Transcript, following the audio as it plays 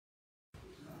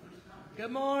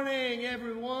Good morning,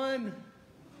 everyone.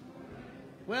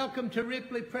 Welcome to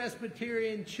Ripley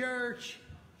Presbyterian Church.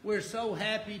 We're so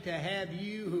happy to have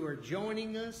you who are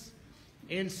joining us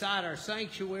inside our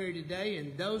sanctuary today,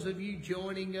 and those of you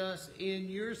joining us in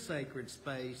your sacred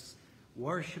space,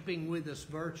 worshiping with us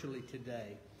virtually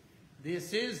today.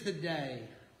 This is the day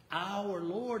our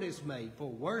Lord has made for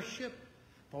worship,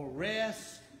 for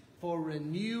rest, for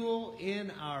renewal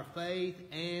in our faith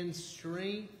and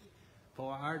strength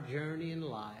for our journey in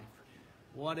life.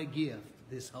 What a gift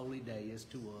this holy day is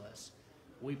to us.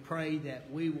 We pray that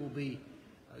we will be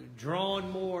drawn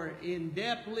more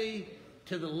in-depthly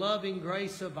to the loving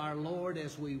grace of our Lord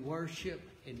as we worship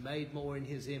and made more in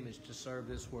His image to serve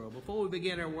this world. Before we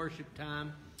begin our worship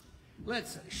time,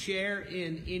 let's share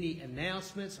in any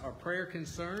announcements or prayer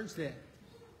concerns that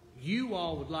you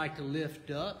all would like to lift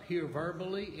up here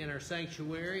verbally in our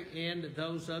sanctuary, and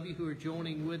those of you who are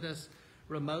joining with us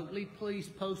remotely, please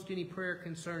post any prayer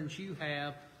concerns you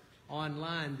have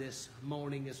online this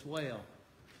morning as well.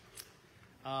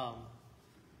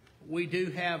 We do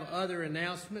have other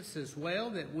announcements as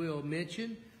well that we'll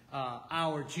mention.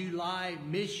 Our July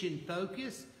mission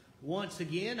focus, once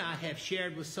again, I have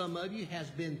shared with some of you, has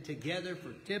been Together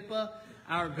for Tippah.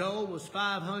 Our goal was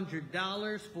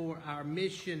 $500 for our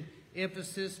mission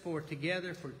emphasis for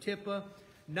Together for Tippah.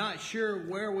 Not sure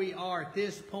where we are at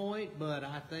this point, but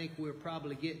I think we're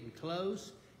probably getting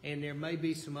close, and there may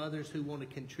be some others who want to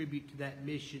contribute to that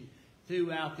mission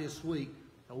throughout this week.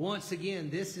 Once again,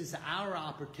 this is our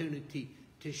opportunity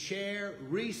to share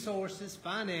resources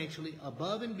financially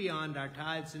above and beyond our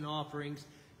tithes and offerings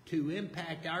to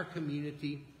impact our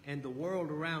community and the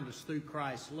world around us through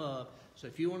Christ's love. So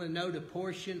if you want to note a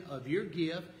portion of your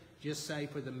gift, just say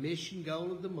for the mission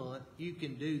goal of the month, you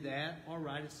can do that, or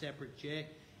write a separate check,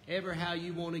 ever how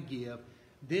you want to give.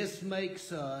 This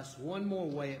makes us, one more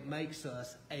way, it makes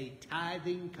us a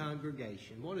tithing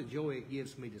congregation. What a joy it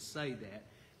gives me to say that,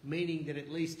 meaning that at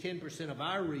least 10% of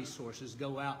our resources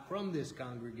go out from this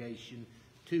congregation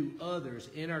to others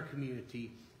in our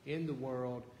community, in the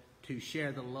world, to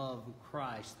share the love of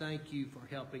Christ. Thank you for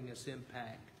helping us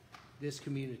impact this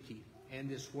community and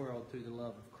this world through the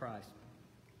love of Christ.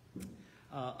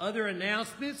 Other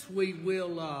announcements,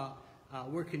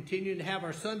 we're continuing to have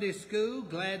our Sunday school.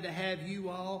 Glad to have you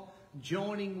all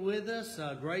joining with us.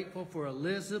 Grateful for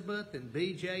Elizabeth and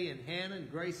BJ and Hannah and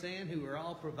Grace Ann, who are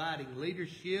all providing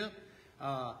leadership.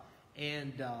 That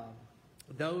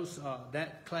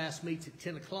class meets at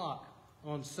 10 o'clock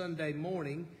on Sunday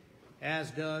morning,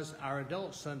 as does our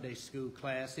adult Sunday school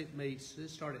class. It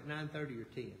starts at 9:30 or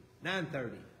 10.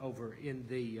 9:30 over in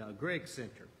the Gregg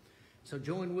Center. So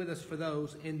join with us for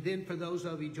those. And then for those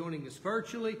of you joining us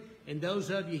virtually, and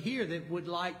those of you here that would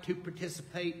like to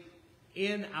participate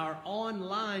in our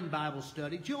online Bible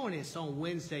study, join us on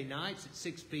Wednesday nights at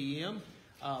 6 p.m.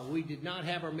 We did not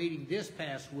have our meeting this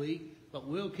past week, but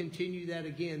we'll continue that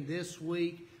again this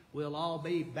week. We'll all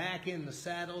be back in the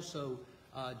saddle, so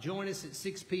join us at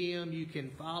 6 p.m. You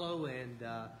can follow and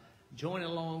join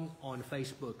along on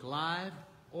Facebook Live,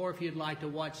 or if you'd like to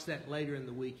watch that later in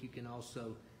the week, you can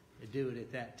also do it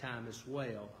at that time as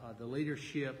well. The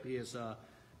leadership is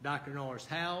Dr. Norris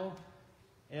Howell,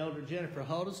 Elder Jennifer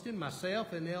Huddleston,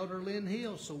 myself, and Elder Lynn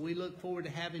Hill. So we look forward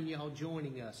to having y'all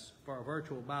joining us for our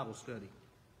virtual Bible study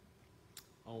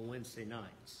on Wednesday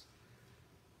nights.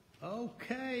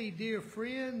 Okay, dear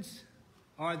friends,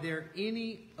 are there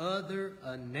any other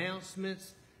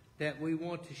announcements that we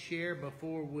want to share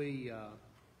before we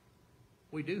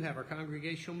do have our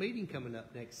congregational meeting coming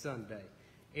up next Sunday?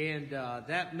 And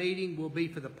that meeting will be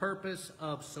for the purpose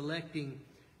of selecting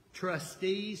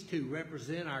trustees to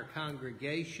represent our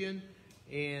congregation.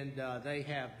 And they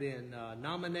have been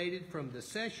nominated from the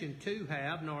session to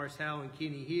have Norris Howell and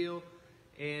Kenny Hill.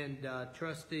 And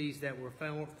trustees that were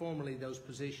formerly, those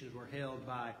positions were held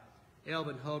by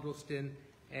Elvin Huddleston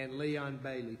and Leon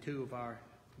Bailey, two of our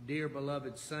dear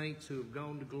beloved saints who have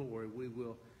gone to glory. We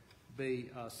will be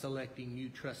selecting new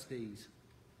trustees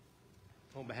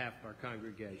on behalf of our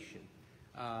congregation.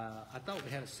 I thought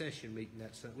we had a session meeting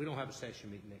that Sunday. We don't have a session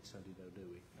meeting next Sunday, though, do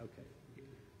we? Okay.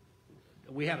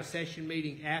 We have a session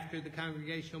meeting after the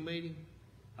congregational meeting?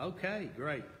 Okay,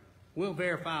 great. We'll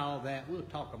verify all that. We'll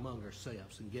talk among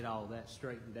ourselves and get all that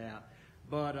straightened out.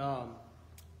 But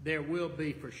there will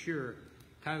be, for sure,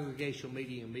 congregational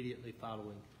meeting immediately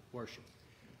following worship.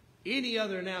 Any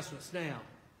other announcements now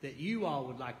that you all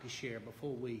would like to share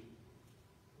before we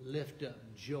lift up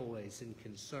joys and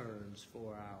concerns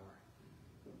for our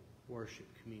worship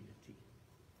community?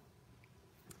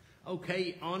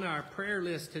 Okay, on our prayer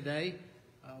list today,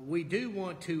 we do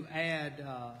want to add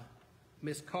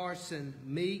Miss Carson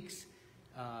Meeks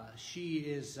She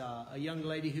is a young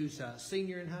lady who's a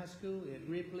senior in high school at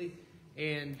Ripley,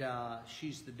 and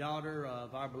she's the daughter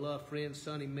of our beloved friend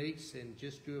Sonny Meeks, and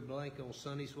just drew a blank on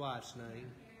Sonny's wife's name.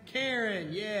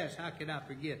 Karen, yes, how could I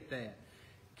forget that?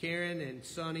 Karen and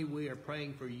Sonny, we are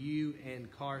praying for you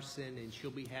and Carson, and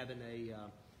she'll be having a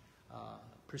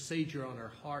procedure on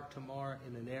her heart tomorrow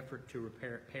in an effort to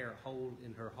repair a hole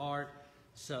in her heart.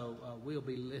 So we'll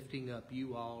be lifting up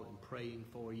you all and praying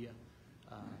for you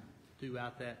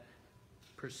throughout that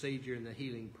procedure and the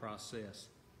healing process.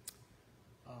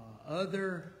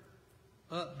 Other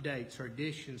updates or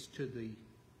additions to the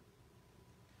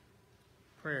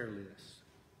prayer list.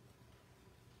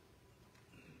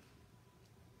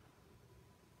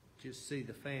 Just see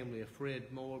the family of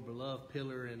Fred Moore, beloved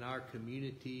pillar in our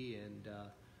community, and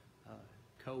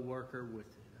co-worker with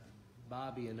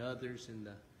Bobby and others in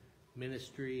the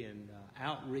ministry and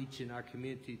outreach in our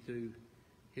community through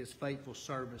his faithful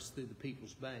service through the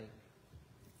People's Bank.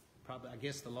 Probably, I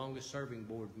guess, the longest serving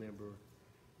board member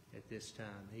at this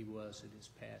time. He was at his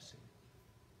passing.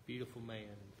 Beautiful man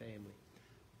and family.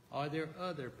 Are there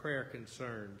other prayer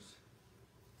concerns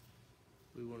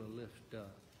we want to lift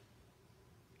up?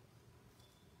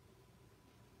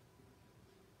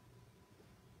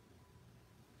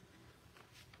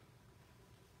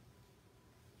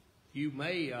 You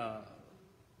may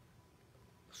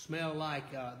smell like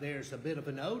there's a bit of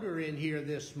an odor in here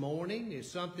this morning. If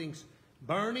something's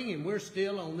burning, and we're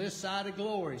still on this side of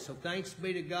glory. So thanks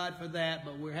be to God for that.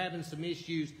 But we're having some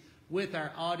issues with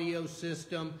our audio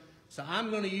system. So I'm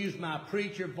going to use my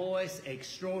preacher voice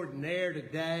extraordinaire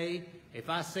today. If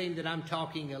I seem that I'm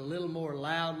talking a little more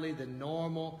loudly than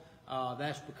normal,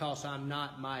 that's because I'm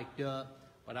not mic'd up.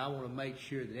 But I want to make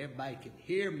sure that everybody can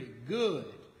hear me good.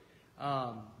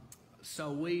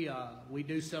 So we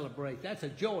do celebrate. That's a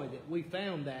joy that we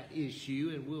found that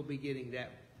issue, and we'll be getting that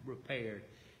repaired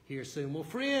here soon. Well,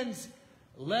 friends,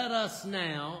 let us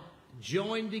now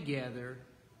join together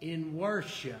in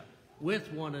worship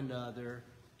with one another,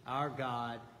 our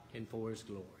God, and for His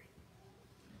glory.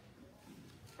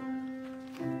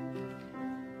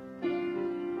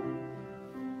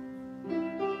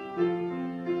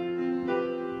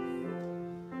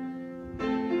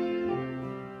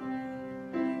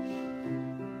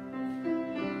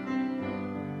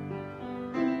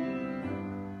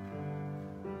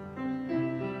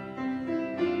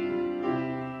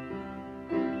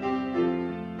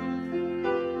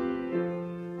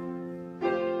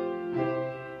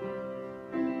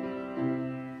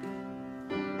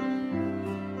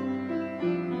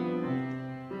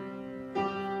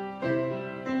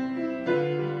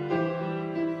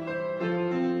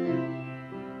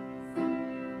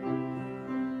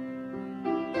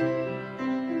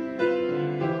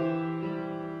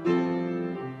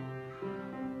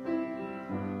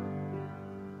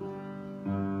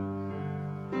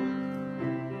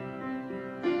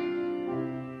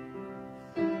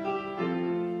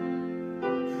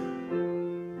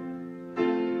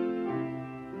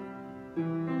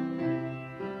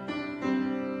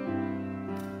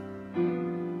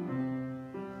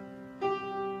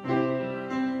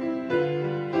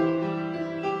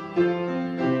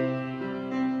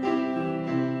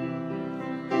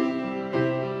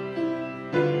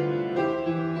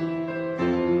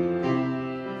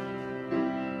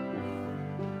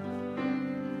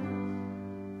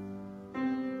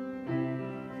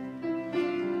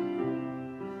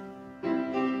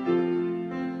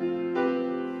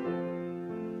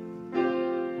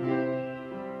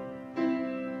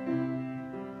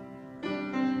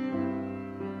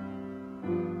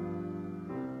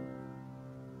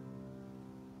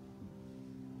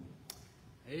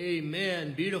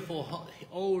 Amen. Beautiful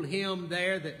old hymn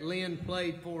there that Lynn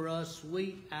played for us,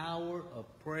 Sweet Hour of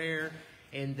Prayer.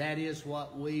 And that is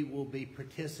what we will be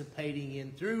participating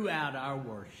in throughout our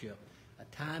worship. A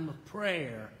time of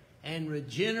prayer and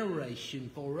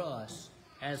regeneration for us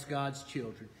as God's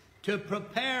children. To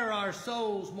prepare our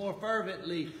souls more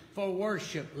fervently for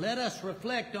worship, let us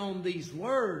reflect on these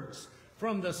words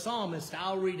from the psalmist.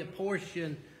 I'll read a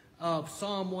portion of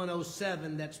Psalm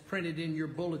 107 that's printed in your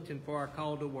bulletin for our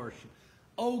call to worship.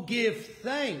 Oh, give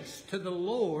thanks to the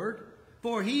Lord,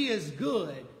 for He is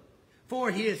good,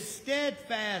 for His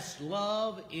steadfast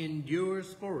love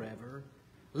endures forever.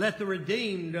 Let the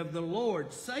redeemed of the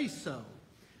Lord say so,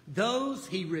 those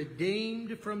He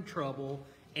redeemed from trouble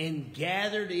and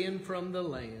gathered in from the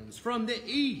lands, from the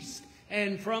east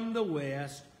and from the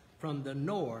west, from the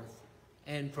north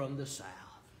and from the south.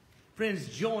 Friends,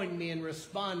 join me in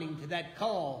responding to that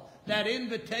call, that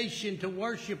invitation to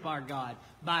worship our God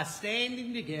by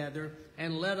standing together,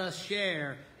 and let us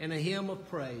share in a hymn of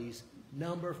praise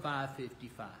number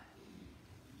 555.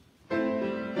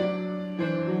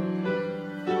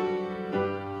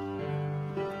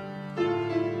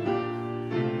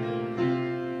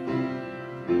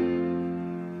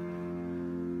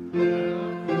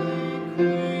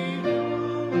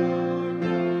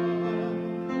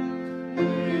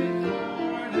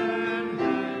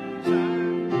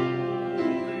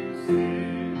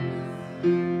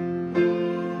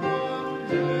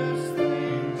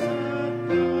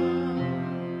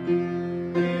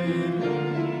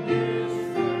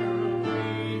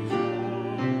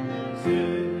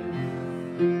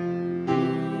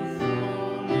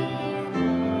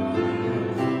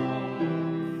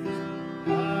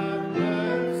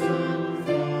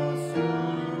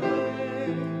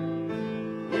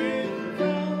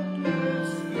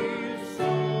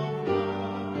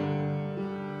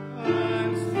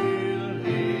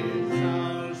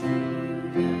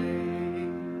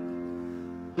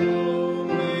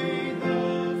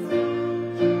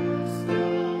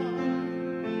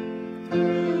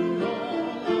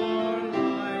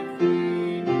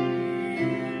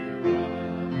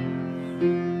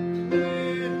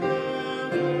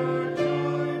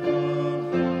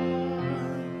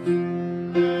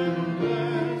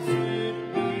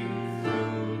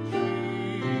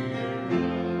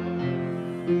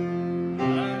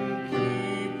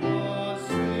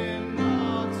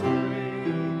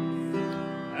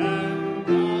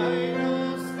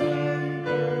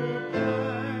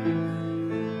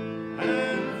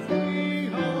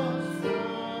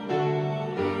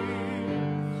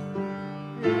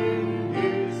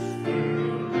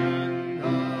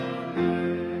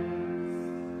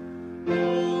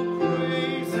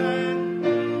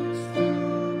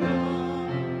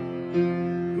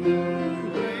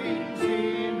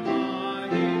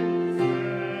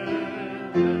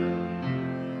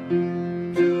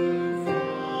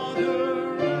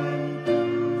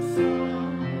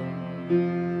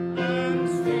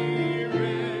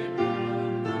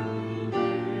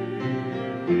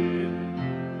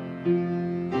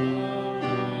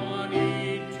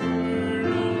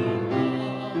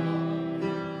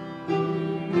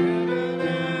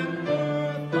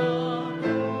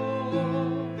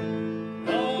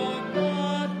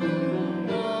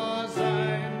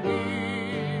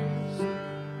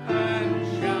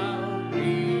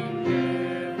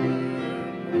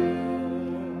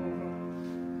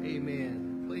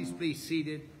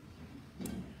 Seated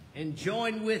and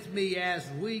join with me as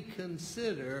we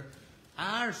consider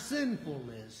our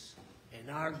sinfulness and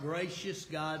our gracious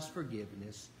God's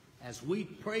forgiveness as we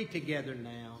pray together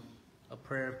now a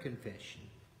prayer of confession.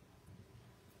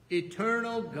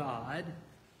 Eternal God,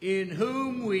 in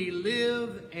whom we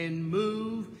live and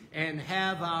move and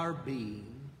have our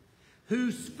being,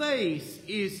 whose face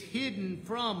is hidden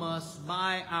from us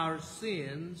by our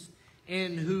sins,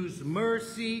 and whose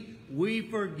mercy we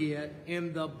forget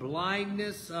in the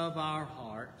blindness of our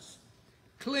hearts.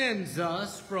 Cleanse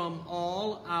us from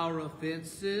all our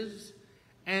offenses,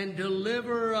 and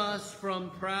deliver us from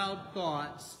proud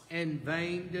thoughts and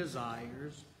vain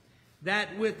desires,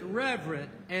 that with reverent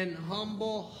and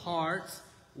humble hearts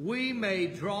we may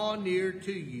draw near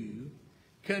to you,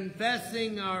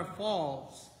 confessing our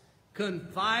faults,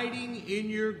 confiding in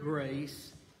your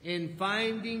grace, and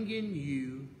finding in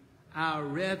you our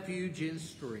refuge and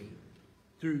strength,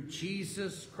 through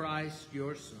Jesus Christ,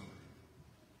 your Son.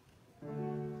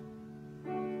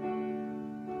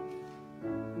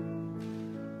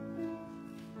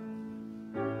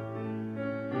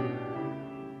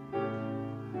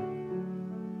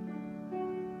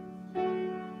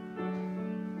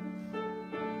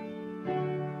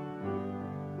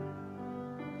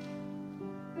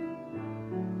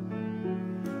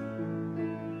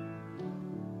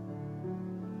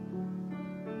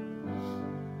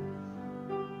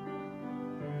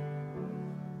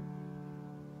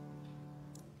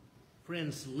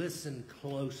 Friends, listen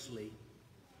closely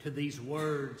to these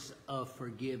words of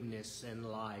forgiveness and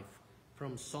life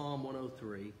from Psalm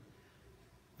 103.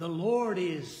 The Lord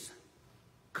is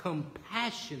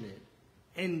compassionate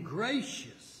and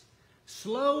gracious,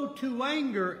 slow to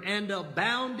anger and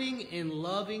abounding in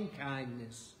loving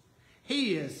kindness.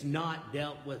 He has not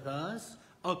dealt with us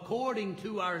according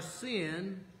to our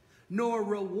sin, nor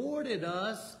rewarded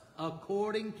us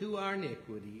according to our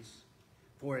iniquities.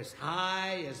 For as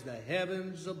high as the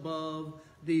heavens above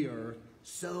the earth,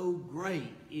 so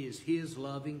great is his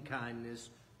loving kindness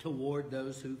toward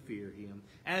those who fear him.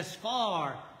 As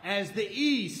far as the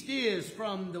east is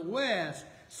from the west,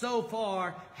 so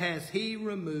far has he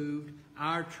removed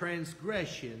our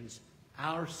transgressions,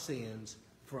 our sins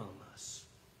from us.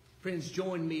 Friends,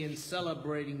 join me in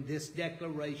celebrating this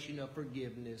declaration of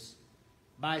forgiveness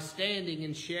by standing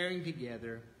and sharing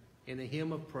together in a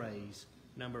hymn of praise,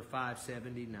 number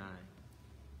 579.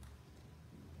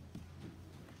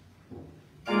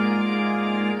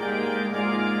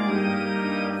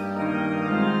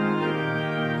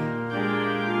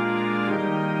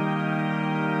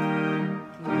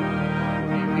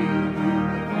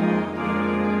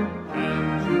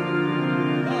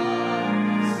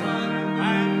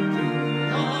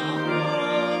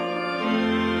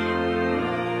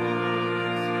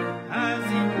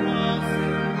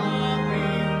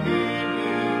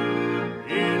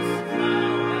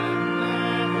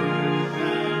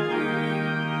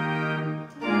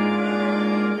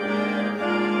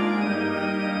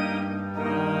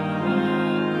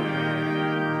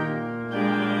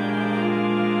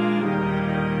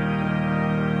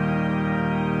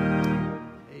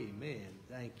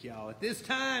 This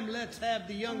time, let's have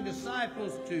the young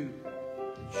disciples to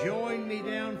join me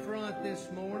down front this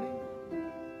morning.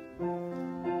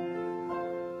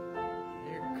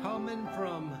 They're coming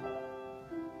from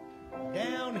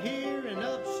down here and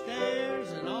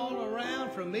upstairs and all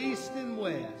around from east and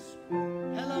west.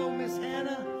 Hello, Miss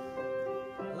Hannah.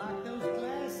 I like those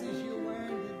glasses you're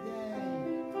wearing today.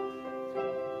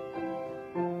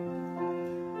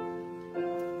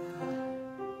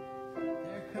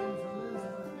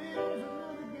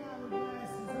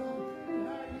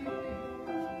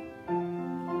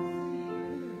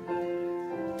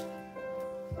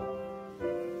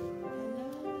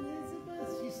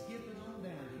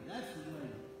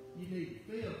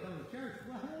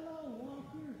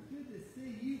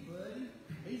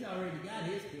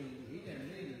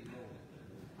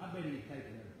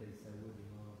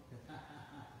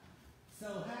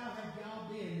 So how have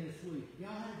y'all been this week? Y'all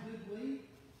had a good week?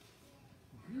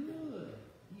 Good.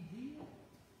 You did?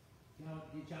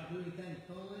 Did y'all do anything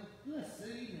fun? Let's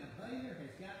see. Now Bader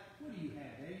has got, what do you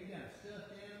have there? You got a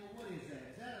stuffed animal? What is that?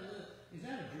 Is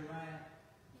that a giraffe?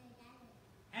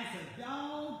 That's a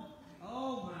dog?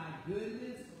 Oh my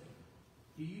goodness.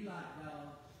 Do you like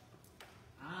dogs?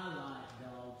 I like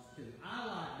dogs too. I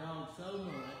like dogs so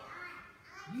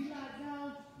much. You like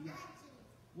dogs? Yeah.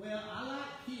 Well, I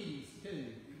like kitties too,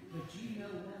 but you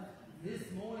know what? This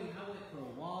morning I went for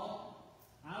a walk.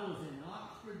 I was in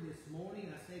Oxford this morning.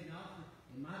 I stayed in Oxford,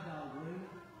 and my dog Luna,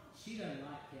 she doesn't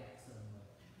like cats so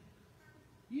much.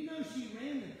 You know she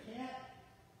ran the cat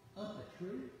up a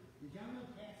tree? Did y'all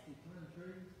know cats can climb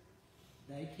trees?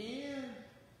 They can.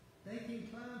 They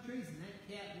can climb trees, and that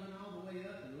cat went all the way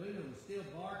up, and Luna was still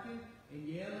barking and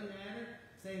yelling at her,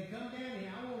 saying, "Come down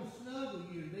here, I want to snuggle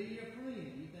you and be your friend."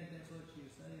 You think that's what she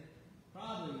was saying?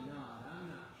 Probably not.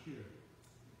 I'm not sure.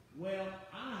 Well,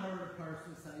 I heard a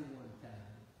person say one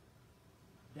time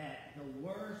that the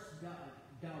worst dog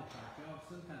fight, y'all,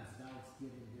 sometimes dogs get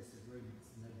in disagreements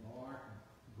and they bark and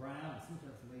growl, and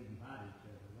sometimes they even bite each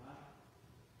other, right?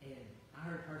 And I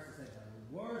heard a person say that the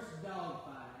worst dog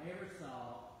fight I ever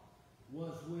saw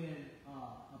was when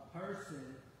a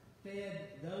person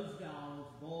fed those dogs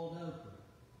boiled okra.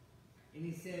 And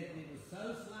he said it was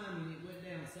so slimy and it went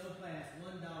down so fast,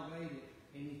 one dog ate it,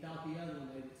 and he thought the other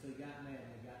one ate it, so he got mad and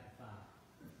they got in a fight.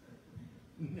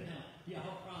 Now,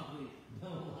 y'all probably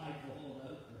don't like boiled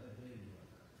okra, do you?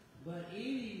 But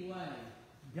anyway,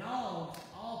 dogs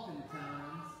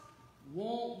oftentimes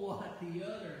want what the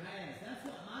other has. That's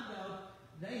what my dog,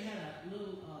 they had a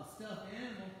little stuffed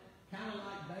animal, kind of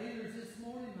like Bader's this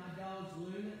morning, my dogs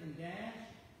Luna and Dash,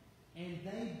 and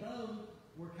they both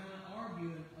were kind of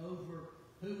arguing over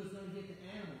who was going to get the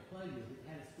animal to play with. It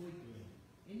had a squeaker in it.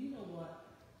 And you know what?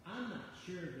 I'm not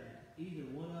sure that either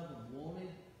one of them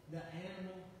wanted the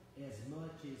animal as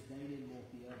much as they didn't want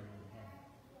the other one to have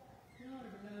it. You ought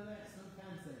to know that.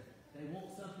 Sometimes they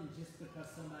want something just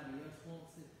because somebody else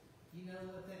wants it. You know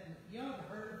what that means? You ever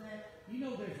heard of that? You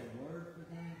know there's a word for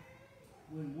that?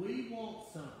 When we want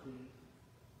something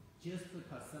just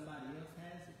because somebody else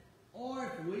has it, or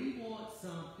if we want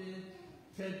something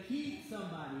to keep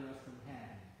somebody else from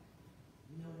having it.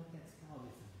 You know what that's called?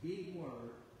 It's a big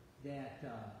word that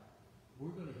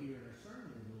we're going to hear in our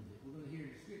sermon in a little bit. We're going to hear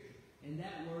in the scripture. And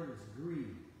that word is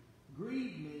greed.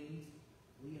 Greed means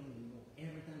we only want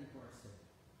everything for ourselves.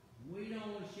 We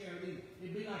don't want to share it either.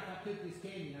 It'd be like if I took this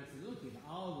candy and I said, "Look at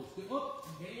all this good. Oh,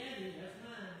 Daddy, that's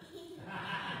mine."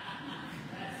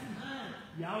 That's mine.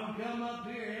 Y'all can come up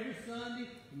here every Sunday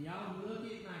and y'all can look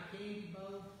at my candy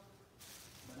bowl.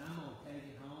 But I'm going to take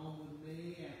it home with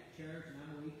me after church and I'm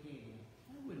going to eat candy.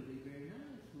 That wouldn't be very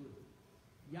nice, would it?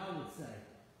 Y'all would say,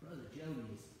 "Brother Jody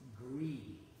is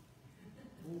greedy."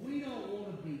 Well, we don't want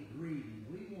to be greedy.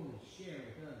 We want to share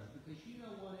with others because you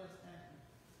know what else happens?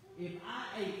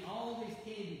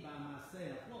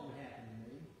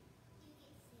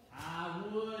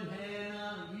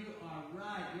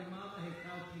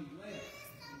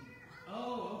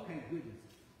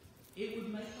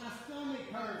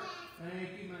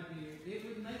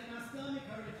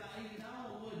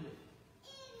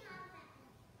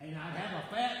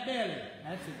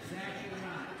 That's exactly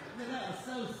right. Now, that was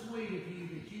so sweet of you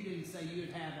that you didn't say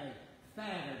you'd have a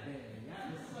fatter belly.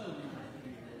 That was so nice of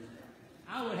you.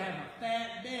 I would have a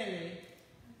fat belly.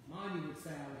 Monty would say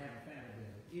I would have a fatter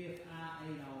belly if I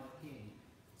ate all the candy.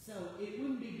 So it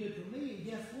wouldn't be good for me. And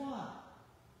guess what?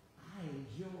 I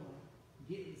enjoy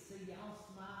getting to see y'all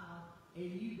smile and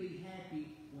you be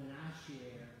happy when I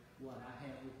share what I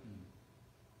have with you.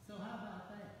 So how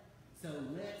about that? So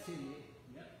let's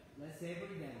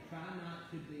every day try not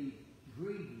to be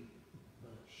greedy,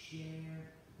 but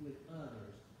share with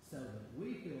others so that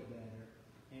we feel better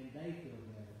and they feel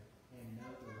better and know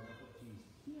the love of Jesus.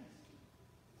 Yes.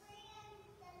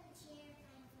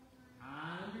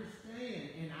 I understand,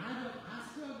 and I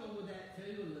struggle with that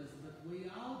too, Elizabeth. We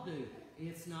all do.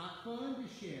 It's not fun to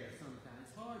share sometimes.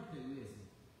 It's hard to, isn't it?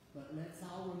 But let's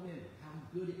all remember how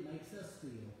good it makes us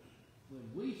feel when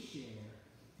we share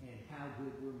and how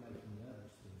good we're making others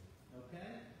feel.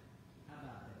 Okay? How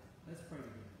about that? Let's pray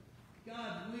together.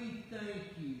 God, we thank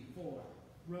you for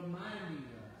reminding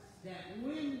us that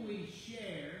when we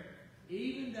share,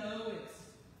 even though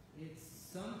it's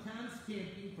sometimes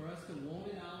tempting for us to want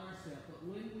it all ourselves, but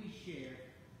when we share,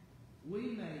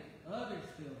 we make others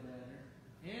feel better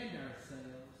and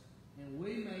ourselves, and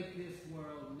we make this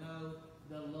world know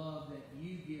the love that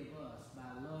you give us by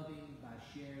loving, by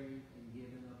sharing, and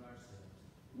giving of ourselves.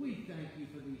 We thank you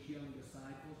for these young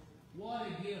disciples. What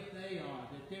a gift they are,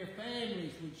 that their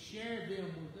families would share them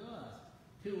with us,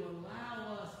 to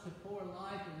allow us to pour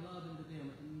life and love into them.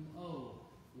 And oh,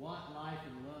 what life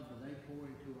and love do they pour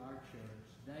into our church?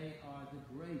 They are the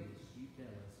greatest, you tell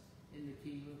us, in the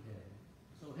kingdom of heaven.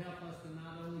 So help us to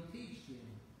not only teach them,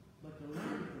 but to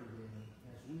learn from them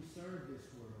as we serve this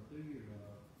world through your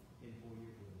love and for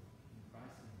your good. In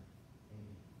Christ's name,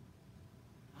 amen.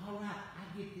 All right, I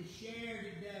get to share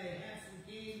today. Have some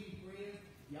candy, friends.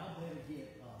 Y'all better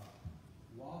get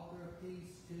Walker a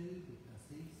piece too, because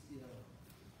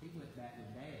he went back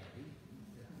with Dad. He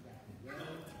got to go.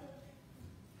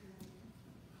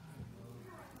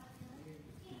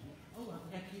 Oh,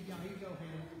 here you go,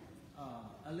 Hannah.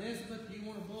 Elizabeth, do you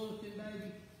want a bulletin,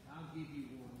 baby? I'll give you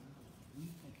one. You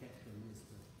take that to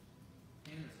Elizabeth.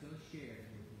 Hannah's going to share it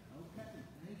with you. Okay,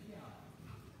 thank y'all.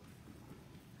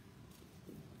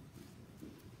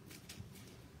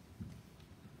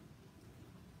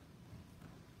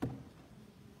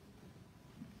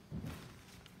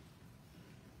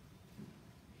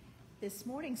 This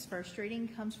morning's first reading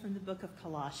comes from the book of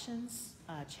Colossians,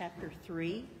 chapter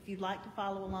 3. If you'd like to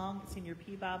follow along, it's in your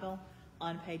Pew Bible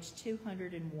on page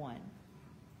 201.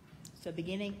 So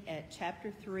beginning at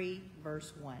chapter 3,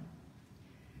 verse 1.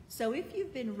 So if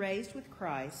you've been raised with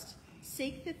Christ,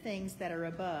 seek the things that are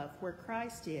above, where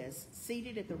Christ is,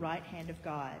 seated at the right hand of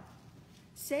God.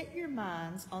 Set your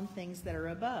minds on things that are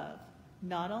above,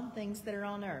 not on things that are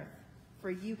on earth.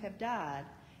 For you have died,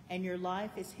 and your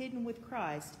life is hidden with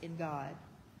Christ in God.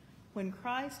 When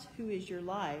Christ, who is your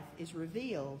life, is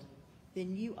revealed,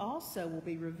 then you also will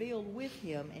be revealed with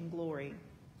him in glory.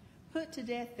 Put to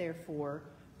death, therefore,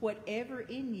 whatever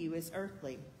in you is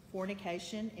earthly: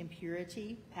 fornication,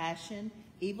 impurity, passion,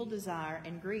 evil desire,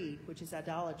 and greed, which is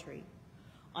idolatry.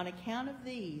 On account of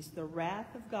these, the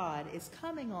wrath of God is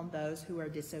coming on those who are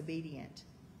disobedient.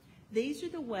 These are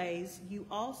the ways you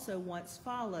also once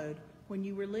followed when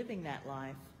you were living that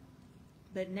life.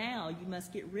 But now you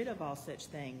must get rid of all such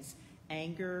things: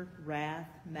 anger, wrath,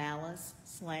 malice,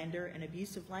 slander, and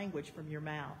abusive language from your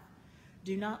mouth.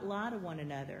 Do not lie to one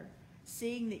another,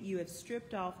 seeing that you have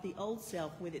stripped off the old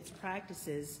self with its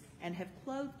practices and have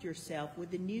clothed yourself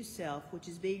with the new self, which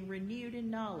is being renewed in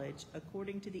knowledge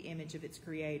according to the image of its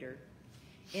Creator.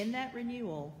 In that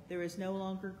renewal, there is no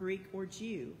longer Greek or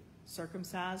Jew,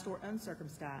 circumcised or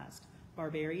uncircumcised,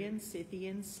 barbarian,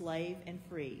 Scythian, slave, and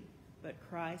free, but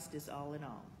Christ is all in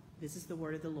all. This is the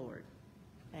word of the Lord.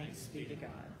 Thanks be to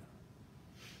God.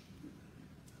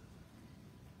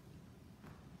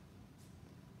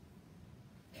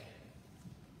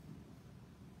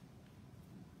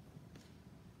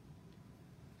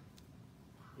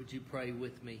 Would you pray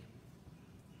with me?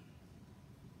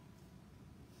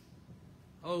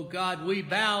 Oh God, we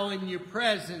bow in your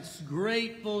presence,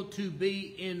 grateful to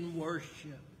be in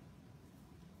worship.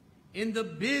 In the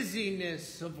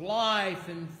busyness of life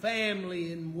and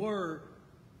family and work,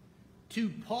 to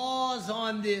pause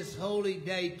on this holy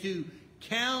day, to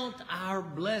count our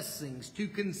blessings, to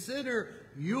consider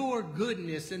your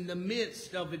goodness in the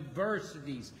midst of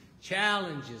adversities,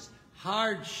 challenges,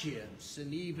 hardships,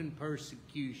 and even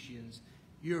persecutions.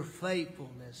 Your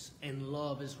faithfulness and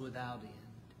love is without end.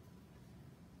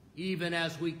 Even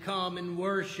as we come and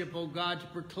worship, oh God, to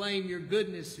proclaim your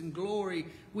goodness and glory,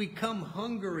 we come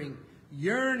hungering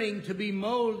yearning to be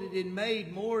molded and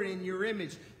made more in your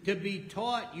image, to be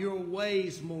taught your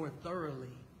ways more thoroughly.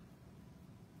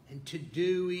 And to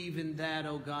do even that,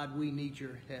 oh God, we need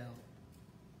your help.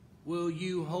 Will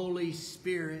you, Holy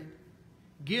Spirit,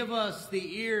 give us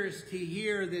the ears to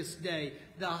hear this day,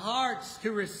 the hearts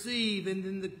to receive, and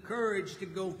then the courage to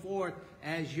go forth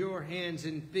as your hands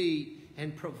and feet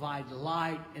and provide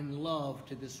light and love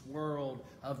to this world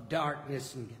of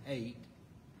darkness and hate.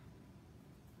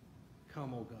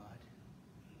 Come, oh God.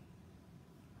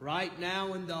 Right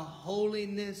now, in the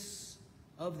holiness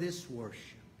of this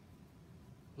worship,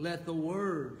 let the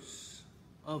words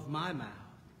of my mouth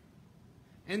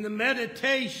and the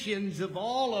meditations of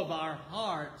all of our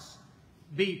hearts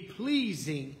be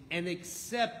pleasing and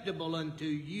acceptable unto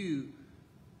you.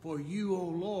 For you, O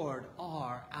Lord,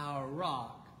 are our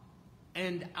rock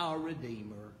and our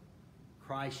Redeemer.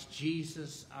 Christ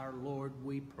Jesus our Lord,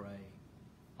 we pray.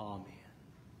 Amen.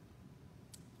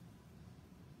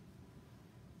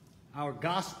 Our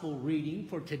gospel reading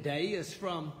for today is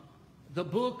from the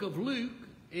book of Luke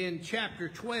in chapter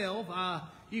 12.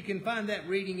 You can find that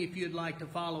reading if you'd like to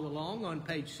follow along on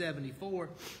page 74.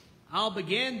 I'll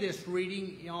begin this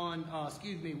reading on,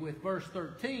 with verse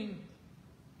 13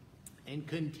 and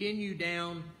continue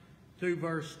down through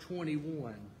verse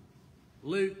 21.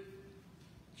 Luke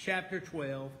chapter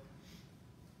 12,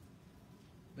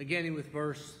 beginning with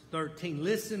verse 13.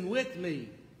 Listen with me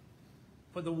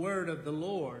for the word of the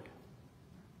Lord.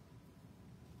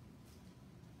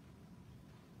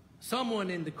 Someone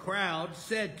in the crowd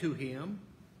said to him,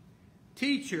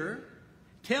 "Teacher,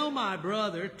 tell my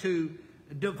brother to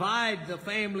divide the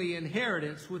family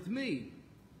inheritance with me."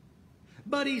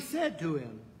 But he said to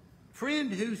him,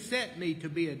 "Friend, who set me to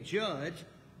be a judge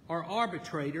or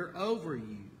arbitrator over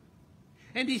you?"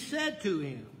 And he said to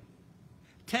him,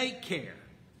 "Take care.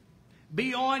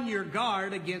 Be on your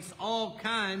guard against all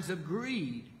kinds of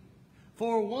greed.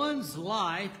 For one's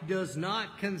life does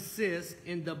not consist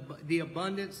in the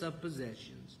abundance of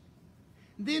possessions."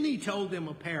 Then he told them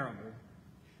a parable.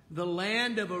 The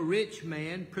land of a rich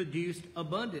man produced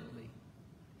abundantly.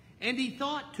 And he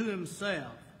thought to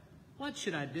himself, "What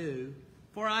should I do?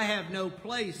 For I have no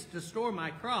place to store my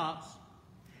crops."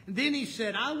 And then he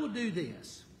said, "I will do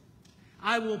this.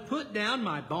 I will put down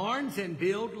my barns and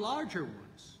build larger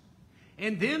ones.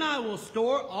 And then I will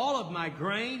store all of my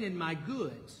grain and my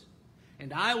goods.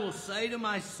 And I will say to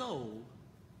my soul,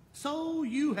 so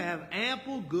you have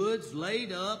ample goods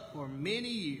laid up for many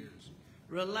years.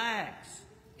 Relax,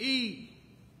 eat,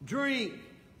 drink,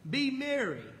 be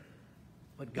merry."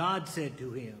 But God said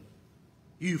to him,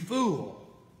 "You fool,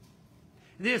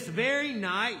 this very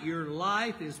night your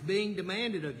life is being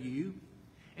demanded of you,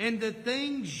 and the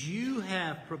things you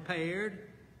have prepared,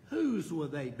 whose will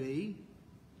they be?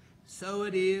 So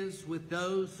it is with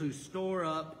those who store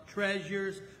up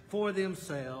treasures for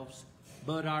themselves,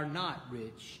 but are not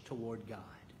rich toward God."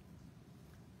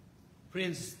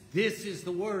 Friends, this is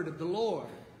the word of the Lord.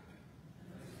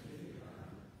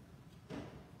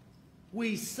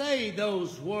 We say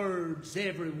those words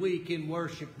every week in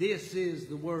worship. This is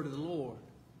the word of the Lord.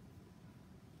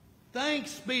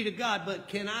 Thanks be to God, but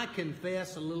can I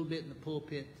confess a little bit in the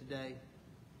pulpit today?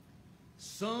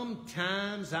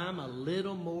 Sometimes I'm a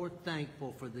little more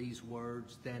thankful for these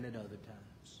words than at other times.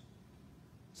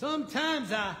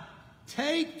 Sometimes I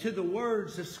take to the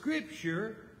words of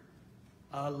Scripture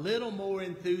a little more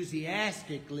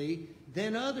enthusiastically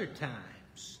than other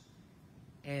times.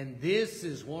 And this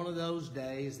is one of those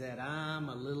days that I'm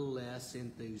a little less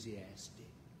enthusiastic,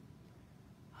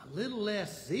 a little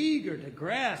less eager to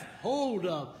grasp hold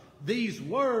of these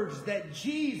words that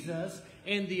Jesus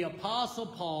and the Apostle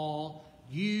Paul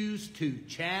used to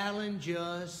challenge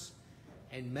us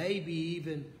and maybe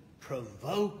even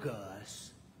provoke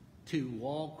us to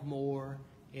walk more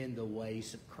in the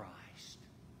ways of Christ.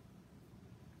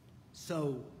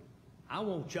 So I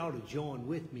want y'all to join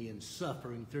with me in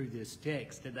suffering through this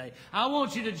text today. I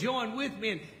want you to join with me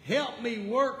and help me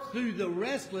work through the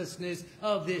restlessness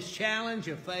of this challenge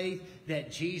of faith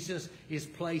that Jesus is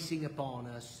placing upon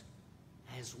us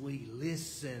as we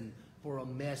listen for a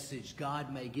message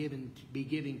God may be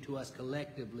giving to us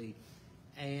collectively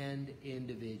and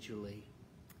individually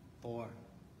for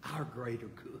our greater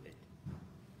good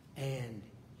and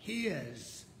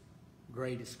His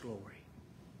greatest glory.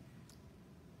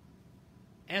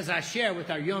 As I share with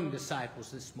our young disciples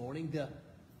this morning,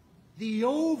 the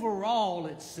overall,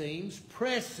 it seems,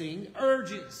 pressing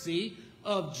urgency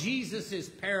of Jesus'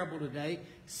 parable today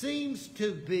seems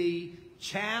to be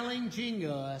challenging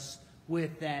us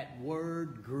with that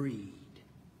word greed.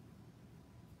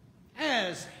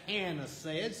 As Hannah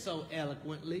said so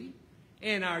eloquently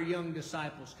in our young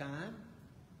disciples' time.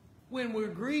 When we're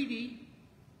greedy,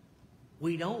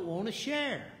 we don't want to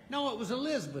share. No, it was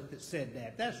Elizabeth that said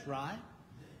that. That's right.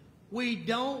 We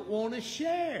don't want to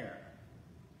share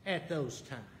at those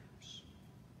times.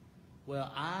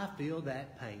 Well, I feel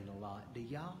that pain a lot. Do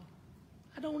y'all?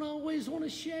 I don't always want to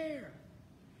share.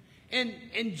 And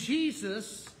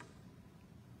Jesus,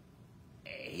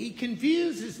 he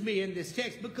confuses me in this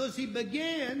text because he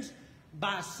begins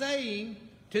by saying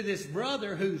to this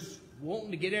brother who's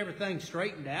wanting to get everything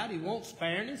straightened out, he wants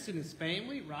fairness in his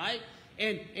family, right?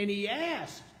 And he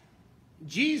asked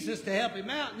Jesus to help him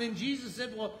out. And then Jesus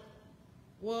said,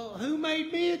 well, who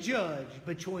made me a judge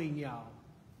between y'all?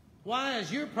 Why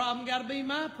has your problem got to be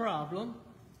my problem?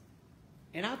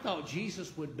 And I thought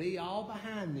Jesus would be all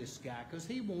behind this guy because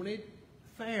he wanted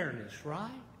fairness, right?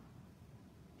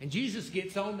 And Jesus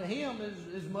gets on to him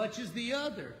as much as the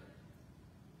other.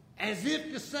 As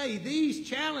if to say these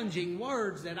challenging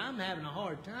words that I'm having a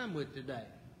hard time with today.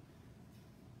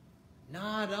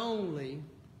 Not only,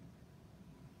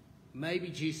 maybe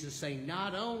Jesus saying,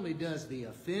 not only does the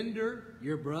offender,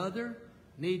 your brother,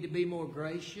 need to be more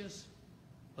gracious,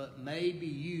 but maybe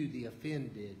you, the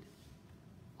offended,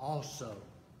 also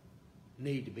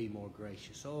need to be more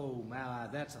gracious. Oh, my,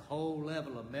 that's a whole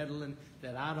level of meddling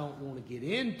that I don't want to get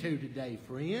into today,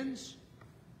 friends.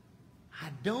 I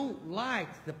don't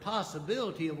like the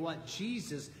possibility of what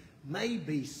Jesus may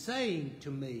be saying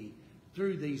to me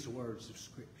through these words of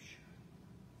Scripture.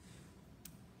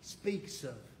 He speaks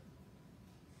of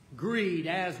greed,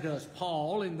 as does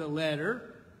Paul in the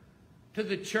letter to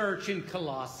the church in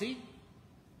Colossae.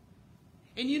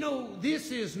 And you know, this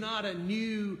is not a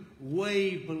new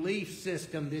wave belief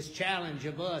system, this challenge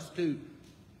of us to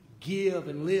give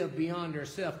and live beyond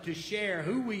ourselves, to share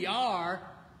who we are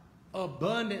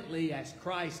abundantly as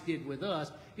Christ did with us.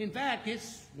 In fact,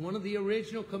 it's one of the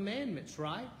original commandments,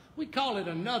 right? We call it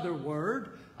another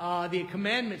word. The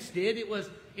commandments did. It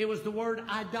was the word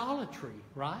idolatry,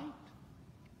 right?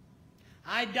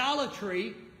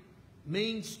 Idolatry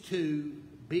means to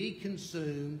be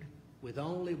consumed with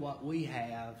only what we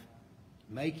have,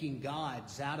 making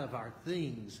gods out of our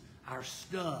things, our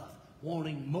stuff,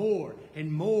 wanting more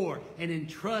and more, and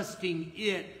entrusting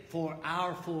it for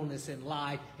our fullness in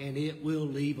life, and it will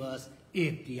leave us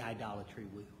empty. Idolatry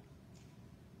will.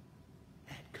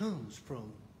 That comes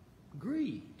from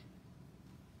greed.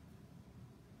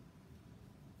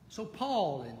 So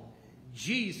Paul and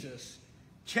Jesus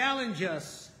challenge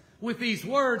us with these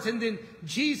words, and then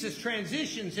Jesus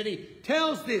transitions and he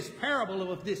tells this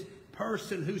parable of this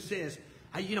person who says,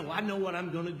 I know what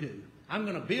I'm going to do. I'm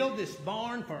going to build this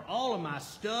barn for all of my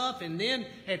stuff, and then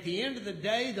at the end of the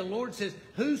day, the Lord says,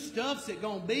 whose stuff's it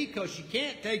going to be? Because you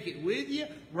can't take it with you,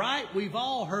 right? We've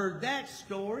all heard that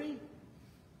story.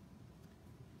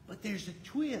 But there's a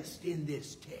twist in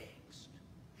this text.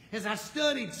 As I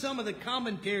studied some of the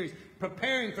commentaries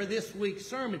preparing for this week's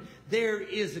sermon, there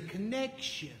is a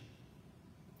connection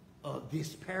of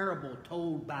this parable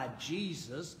told by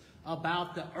Jesus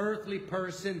about the earthly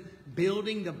person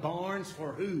building the barns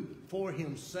for who? For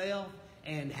himself,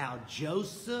 and how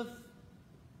Joseph,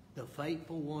 the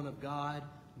faithful one of God,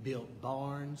 built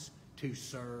barns to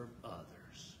serve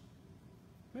others.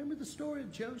 Remember the story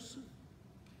of Joseph?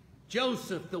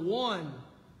 Joseph, the one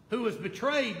who was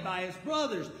betrayed by his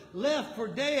brothers, left for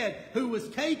dead, who was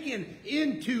taken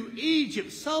into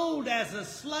Egypt, sold as a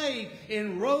slave,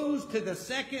 and rose to the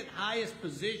second highest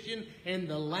position in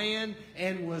the land,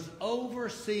 and was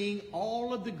overseeing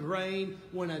all of the grain.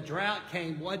 When a drought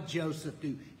came, what did Joseph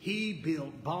do? He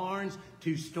built barns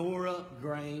to store up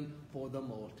grain for the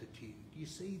multitude. You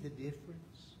see the difference?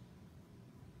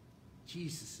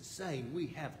 Jesus is saying we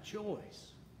have a choice.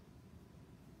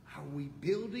 Are we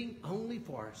building only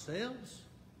for ourselves?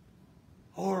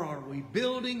 Or are we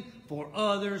building for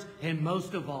others, and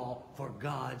most of all, for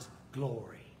God's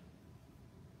glory?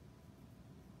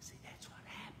 See, that's what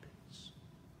happens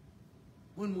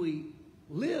when we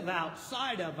live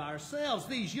outside of ourselves.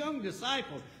 These young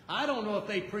disciples, I don't know if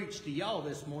they preached to y'all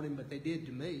this morning, but they did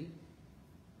to me.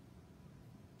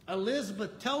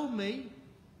 Elizabeth told me,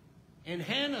 and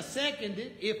Hannah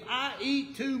seconded, if I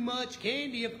eat too much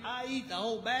candy, if I eat the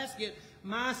whole basket,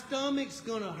 my stomach's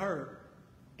going to hurt.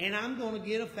 And I'm going to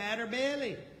get a fatter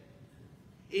belly.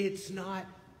 It's not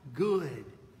good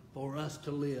for us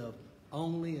to live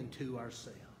only unto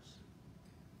ourselves.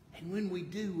 And when we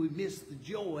do, we miss the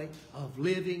joy of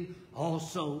living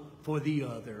also for the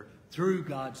other, through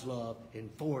God's love and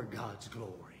for God's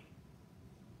glory.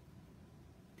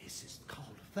 This is called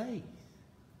faith.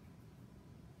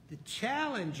 The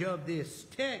challenge of this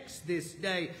text this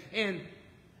day, and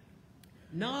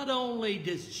not only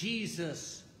does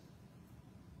Jesus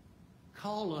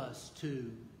call us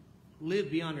to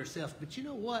live beyond ourselves, but you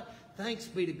know what? Thanks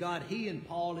be to God, he and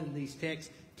Paul in these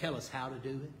texts tell us how to do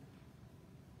it.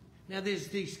 Now there's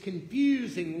these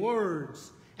confusing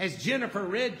words, as Jennifer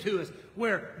read to us,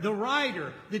 where the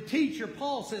writer, the teacher,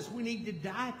 Paul says we need to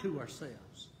die to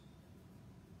ourselves.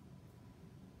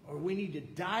 Or we need to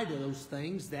die to those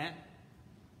things that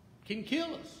can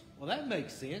kill us. Well, that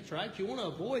makes sense, right? You want to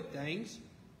avoid things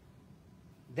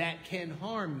that can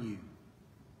harm you.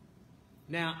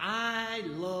 Now, I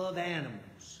love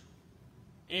animals.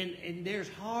 And there's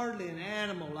hardly an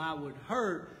animal I would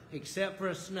hurt except for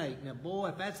a snake. Now, boy,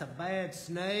 if that's a bad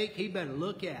snake, he better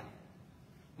look out.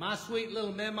 My sweet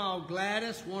little Mamaw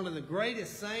Gladys, one of the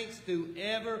greatest saints to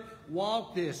ever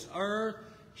walk this earth,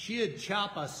 she'd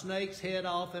chop a snake's head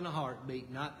off in a heartbeat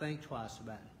and not think twice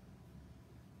about it.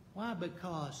 Why?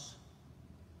 Because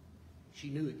she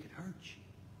knew it could hurt you.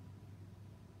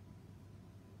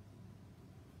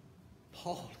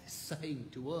 Paul is saying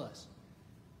to us,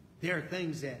 there are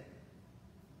things that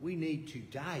we need to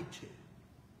die to.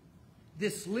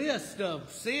 This list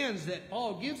of sins that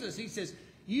Paul gives us, he says,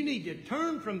 you need to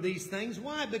turn from these things.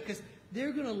 Why? Because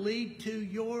they're going to lead to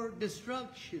your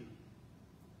destruction.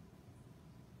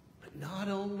 But not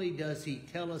only does he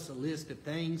tell us a list of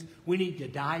things we need to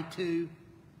die to,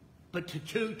 but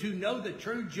to know the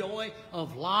true joy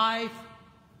of life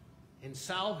and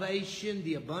salvation,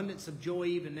 the abundance of joy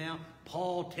even now,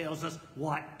 Paul tells us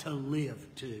what to live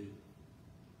to.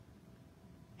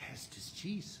 As does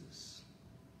Jesus.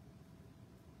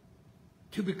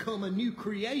 To become a new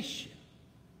creation.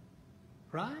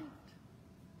 Right?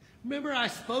 Remember I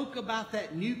spoke about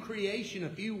that new creation a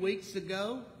few weeks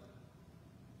ago?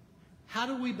 How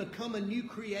do we become a new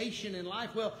creation in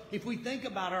life? Well, if we think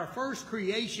about our first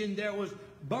creation, there was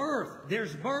birth.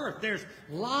 There's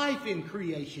life in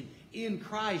creation. In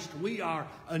Christ, we are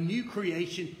a new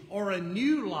creation or a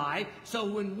new life. So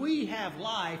when we have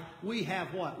life, we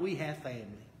have what? We have family.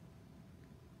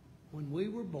 When we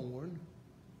were born,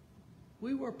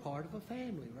 we were part of a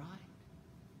family, right?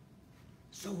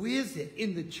 So is it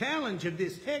in the challenge of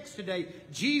this text today,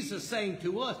 Jesus saying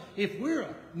to us, if we're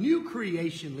a new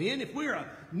creation, Lynn, if we're a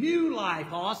new life,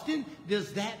 Austin,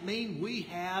 does that mean we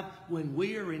have, when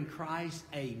we are in Christ,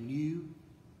 a new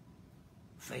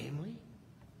family?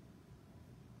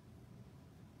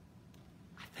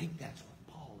 I think that's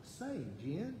what Paul is saying,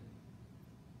 Jen.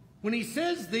 When he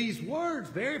says these words,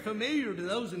 very familiar to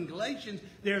those in Galatians,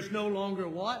 there's no longer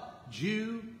what?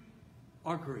 Jew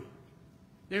or Greek.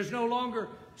 There's no longer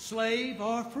slave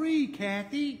or free,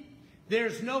 Kathy.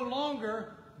 There's no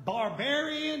longer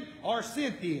barbarian or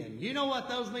Scythian. You know what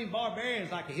those mean?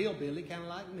 Barbarians, like a hillbilly, kind of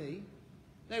like me.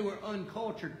 They were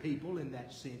uncultured people in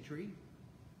that century.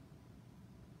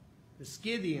 The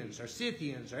Scythians or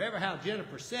Scythians, or ever how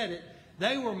Jennifer said it,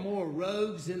 they were more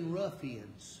rogues and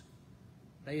ruffians.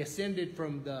 They ascended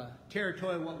from the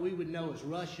territory of what we would know as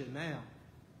Russia now.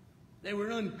 They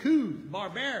were uncouth,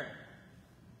 barbaric.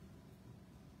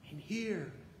 And here,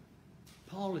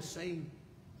 Paul is saying,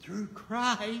 through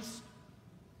Christ,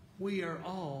 we are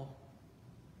all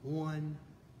one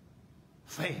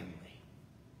family,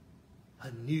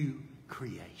 a new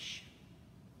creation.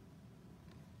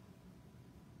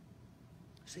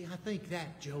 See, I think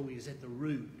that, Joey, is at the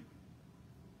root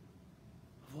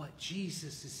of what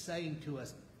Jesus is saying to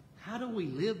us. How do we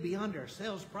live beyond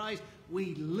ourselves, Christ?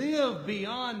 We live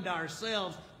beyond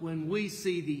ourselves when we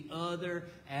see the other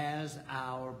as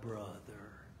our brother,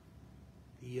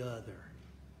 the other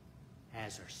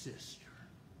as our sister.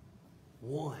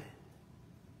 One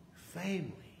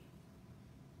family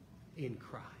in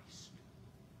Christ.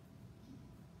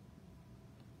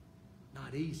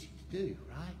 Not easy to do,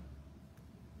 right?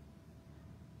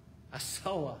 I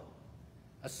saw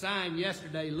a sign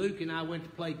yesterday. Luke and I went to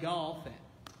play golf at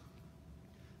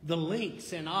the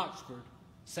Links in Oxford.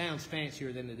 Sounds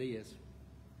fancier than it is.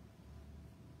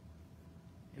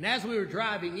 And as we were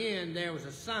driving in, there was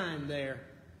a sign there.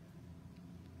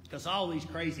 Because all these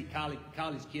crazy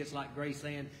college kids like Grace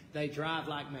Ann, they drive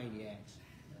like maniacs.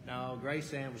 No,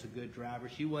 Grace Ann was a good driver.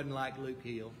 She wasn't like Luke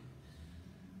Hill.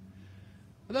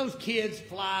 But those kids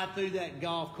fly through that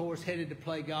golf course headed to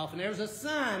play golf. And there was a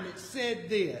sign that said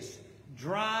this: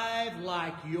 drive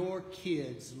like your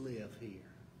kids live here.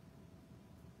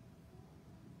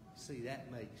 See,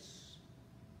 that makes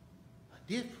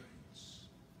a difference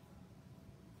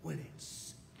when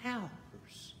it's ours.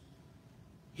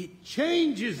 It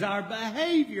changes our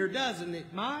behavior, doesn't it,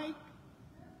 Mike?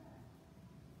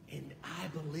 And I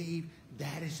believe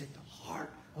that is at the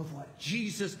heart of what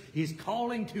Jesus is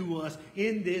calling to us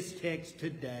in this text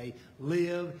today.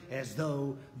 Live as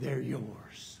though they're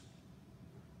yours.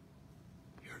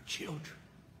 Your children.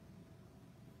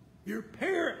 Your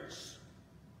parents.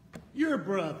 Your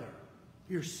brother.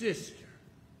 Your sister.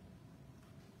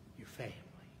 Your family.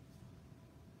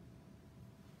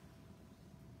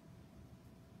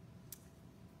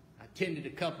 I attended a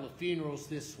couple of funerals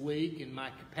this week in my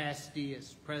capacity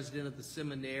as president of the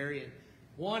seminary, and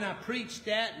one I preached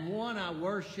at and one I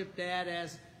worshiped at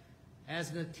as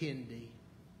an attendee.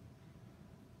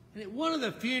 And at one of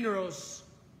the funerals,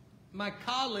 my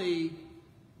colleague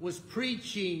was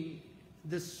preaching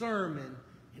the sermon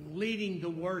and leading the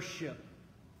worship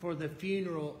for the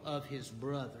funeral of his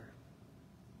brother,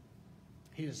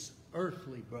 his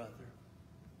earthly brother.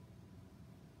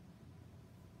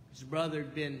 His brother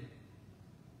had been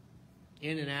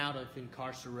in and out of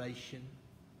incarceration,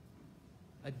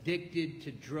 addicted to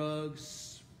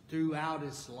drugs throughout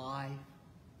his life.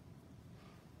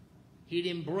 He'd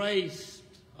embraced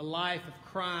a life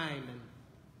of crime and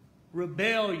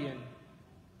rebellion,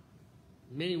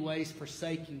 in many ways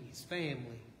forsaking his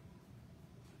family.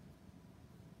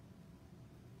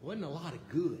 There wasn't a lot of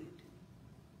good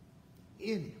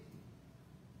in him.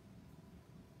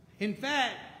 In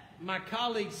fact, my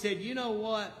colleague said, you know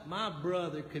what? My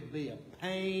brother could be a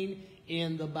pain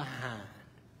in the behind.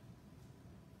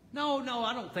 No,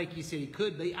 I don't think he said he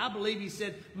could be. I believe he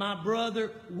said my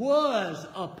brother was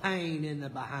a pain in the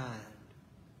behind.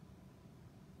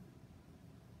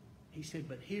 He said,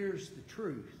 but here's the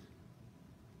truth.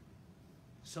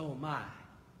 So am I.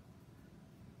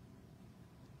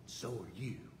 So are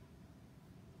you.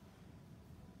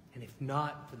 And if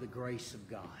not for the grace of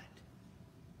God,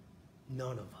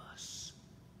 none of us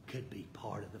could be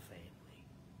part of the family.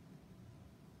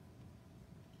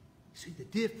 See, the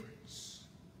difference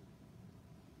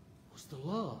was the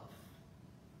love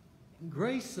and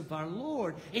grace of our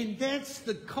Lord. And that's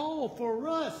the call for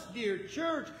us, dear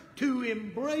church, to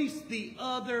embrace the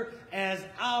other as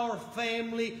our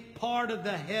family, part of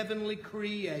the heavenly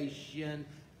creation,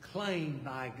 claimed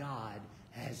by God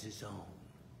as His own,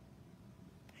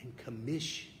 and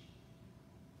commissioned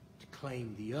to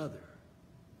claim the other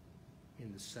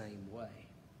in the same way.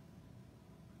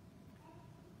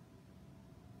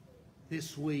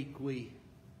 This week we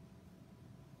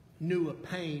knew a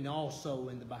pain also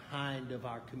in the behind of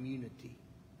our community.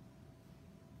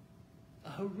 A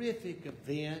horrific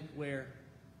event where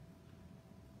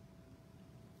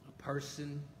a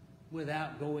person,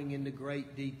 without going into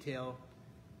great detail,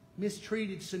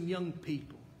 mistreated some young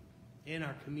people in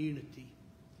our community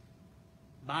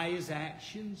by his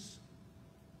actions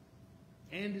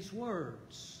and his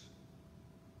words.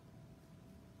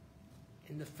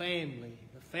 And the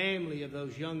family of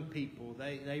those young people,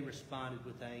 they responded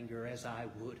with anger, as I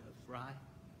would have, right?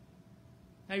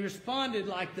 They responded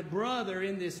like the brother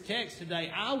in this text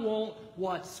today. I want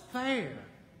what's fair.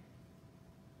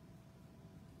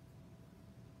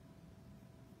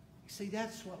 You see,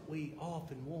 that's what we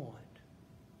often want.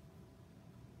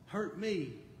 Hurt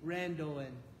me, Randall,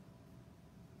 and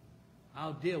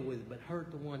I'll deal with it, but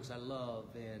hurt the ones I love,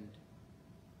 and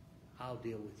I'll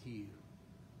deal with you.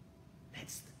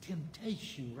 That's the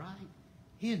temptation, right,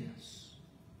 in us.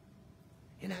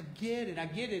 And I get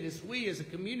it as we as a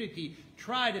community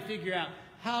try to figure out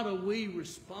how do we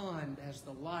respond as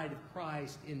the light of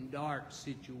Christ in dark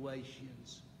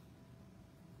situations.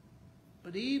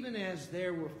 But even as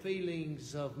there were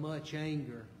feelings of much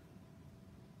anger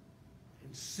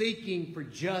and seeking for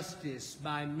justice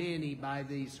by many by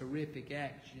these horrific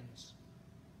actions,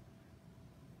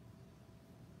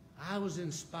 I was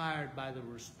inspired by the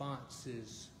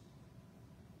responses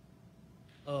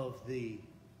of the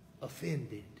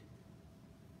offended,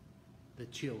 the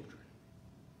children.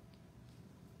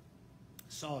 I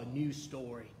saw a news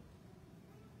story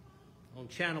on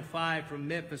Channel 5 from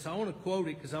Memphis. I want to quote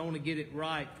it because I want to get it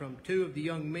right, from two of the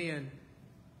young men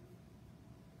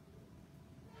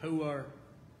who are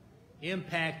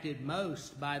impacted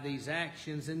most by these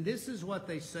actions. And this is what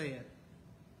they said.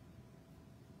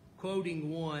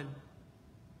 Quoting one,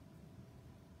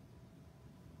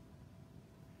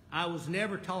 I was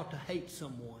never taught to hate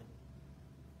someone.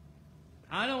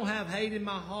 I don't have hate in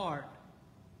my heart.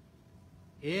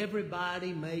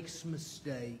 Everybody makes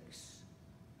mistakes,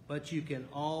 but you can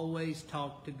always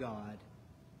talk to God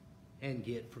and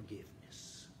get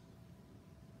forgiveness.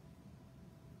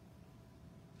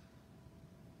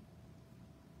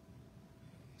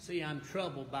 See, I'm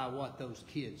troubled by what those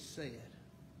kids said,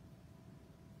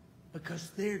 because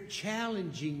they're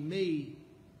challenging me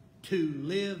to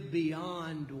live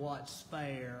beyond what's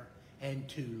fair and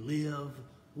to live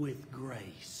with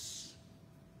grace.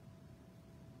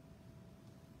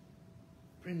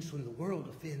 Friends, when the world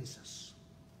offends us,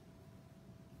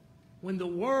 when the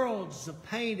world's a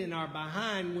pain in our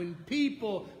behind, when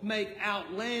people make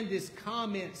outlandish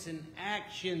comments and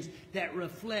actions that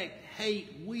reflect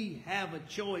hate, we have a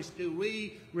choice. Do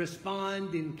we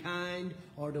respond in kind,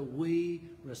 or do we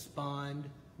respond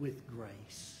with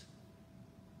grace?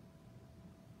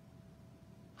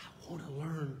 I want to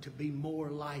learn to be more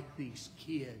like these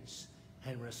kids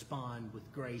and respond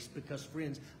with grace, because,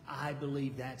 friends, I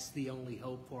believe that's the only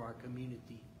hope for our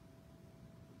community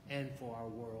and for our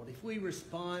world. If we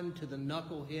respond to the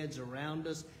knuckleheads around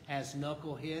us as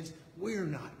knuckleheads, we're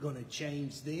not going to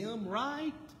change them,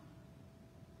 right?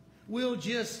 We'll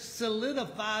just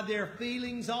solidify their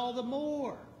feelings all the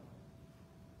more.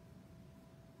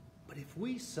 But if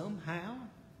we somehow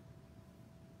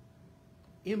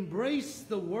embrace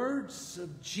the words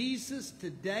of Jesus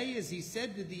today, as he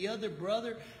said to the other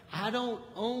brother, I don't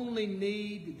only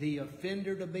need the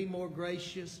offender to be more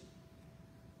gracious,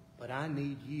 but I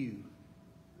need you,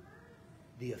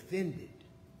 the offended,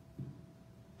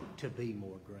 to be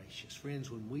more gracious. Friends,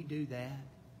 when we do that,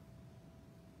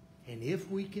 and if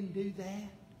we can do that,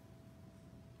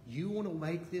 you want to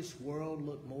make this world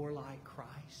look more like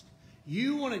Christ.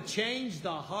 You want to change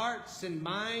the hearts and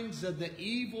minds of the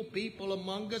evil people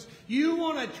among us. You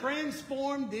want to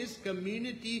transform this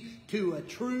community to a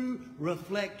true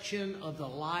reflection of the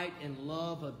light and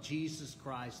love of Jesus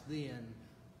Christ. Then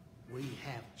we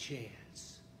have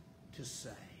chance to say,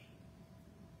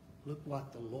 look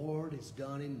what the Lord has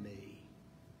done in me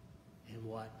and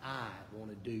what I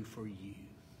want to do for you.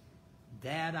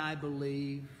 That, I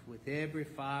believe, with every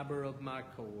fiber of my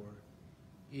core,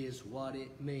 is what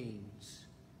it means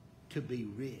to be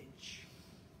rich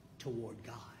toward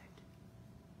God.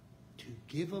 To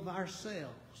give of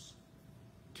ourselves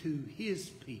to his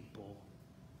people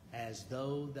as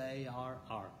though they are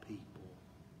our people.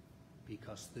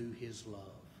 Because through his love,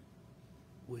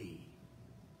 we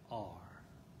are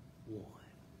one.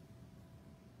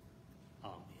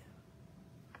 Amen.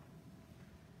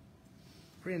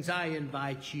 Friends, I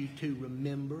invite you to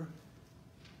remember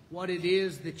what it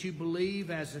is that you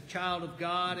believe as a child of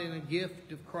God and a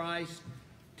gift of Christ.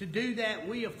 To do that,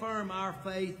 we affirm our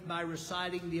faith by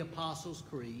reciting the Apostles'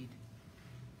 Creed.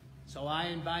 So I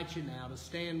invite you now to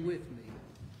stand with me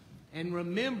and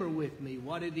remember with me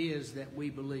what it is that we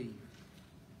believe.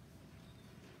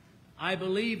 I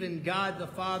believe in God the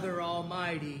Father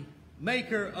Almighty,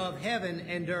 maker of heaven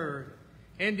and earth,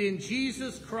 and in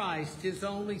Jesus Christ, his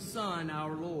only Son,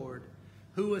 our Lord,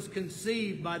 who was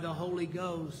conceived by the Holy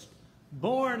Ghost,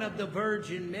 born of the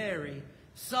Virgin Mary,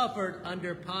 suffered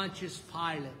under Pontius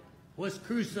Pilate, was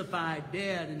crucified,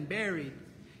 dead, and buried.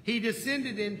 He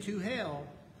descended into hell.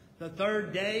 The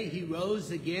third day he rose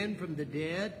again from the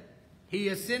dead. He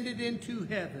ascended into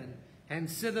heaven, and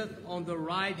sitteth on the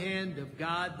right hand of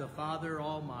God the Father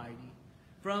Almighty.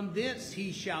 From thence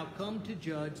he shall come to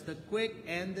judge the quick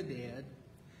and the dead.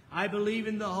 I believe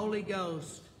in the Holy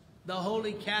Ghost, the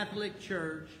Holy Catholic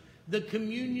Church, the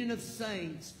communion of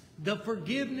saints, the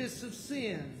forgiveness of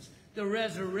sins, the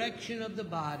resurrection of the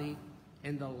body,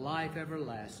 and the life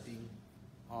everlasting.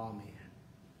 Amen.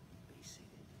 Be seated.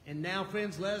 And now,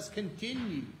 friends, let us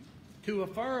continue to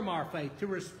affirm our faith, to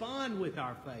respond with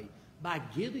our faith, by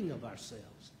giving of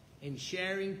ourselves and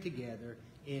sharing together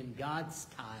in God's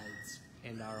tithes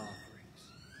and our offerings.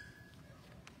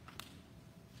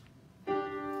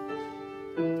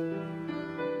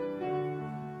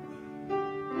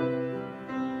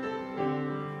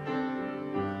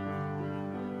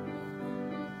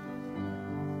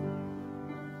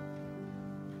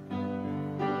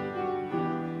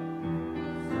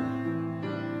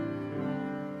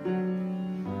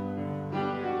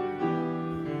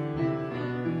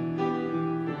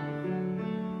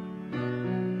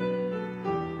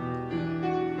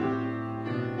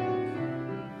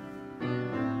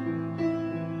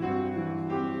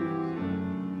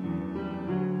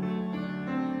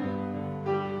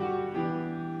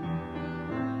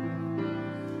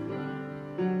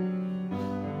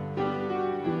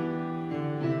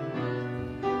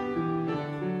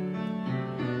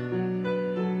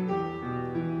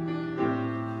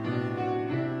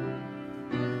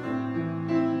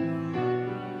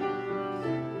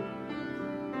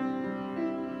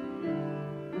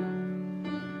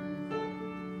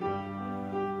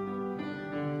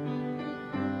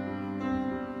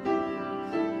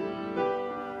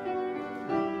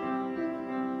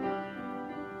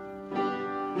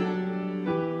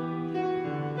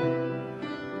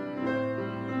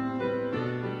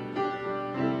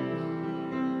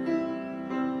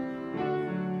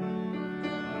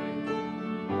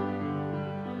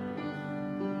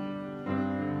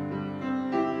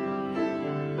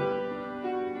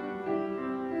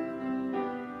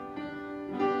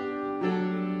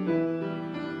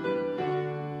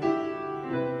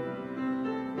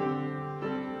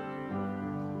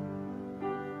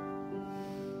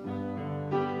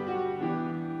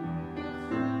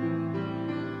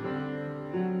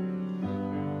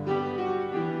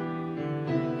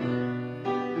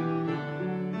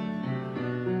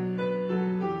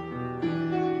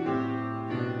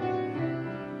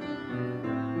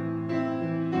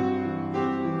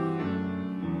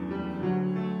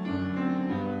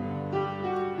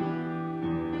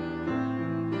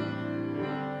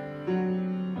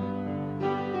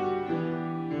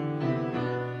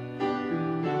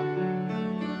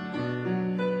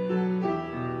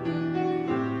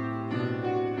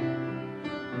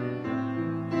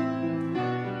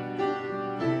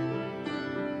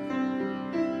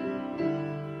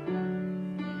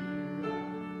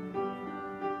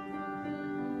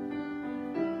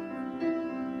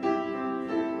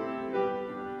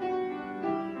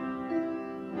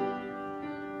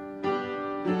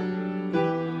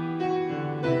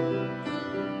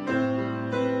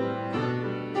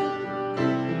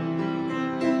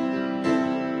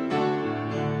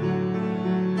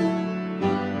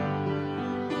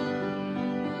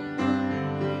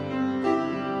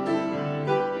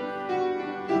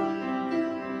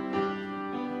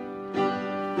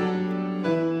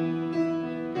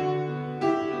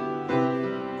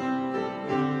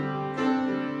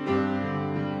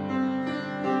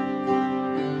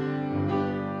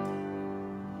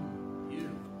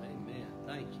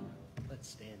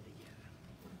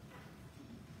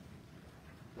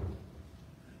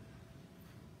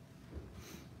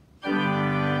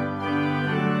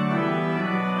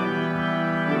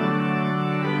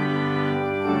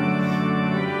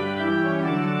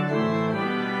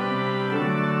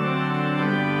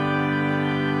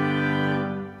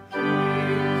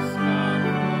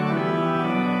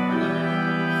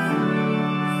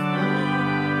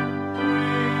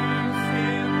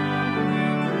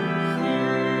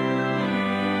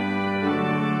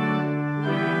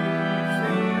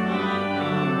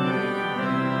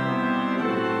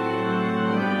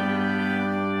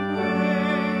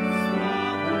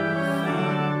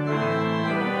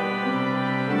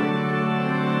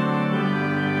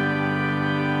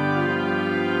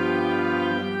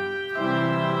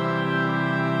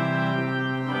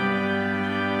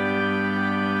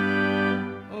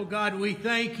 God, we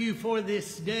thank you for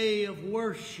this day of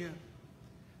worship,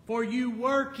 for you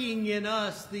working in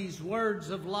us these words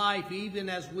of life, even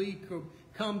as we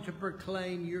come to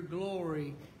proclaim your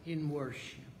glory in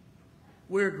worship.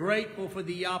 We're grateful for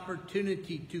the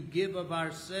opportunity to give of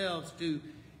ourselves, to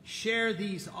share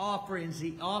these offerings,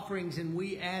 and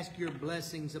we ask your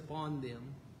blessings upon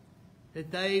them, that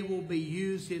they will be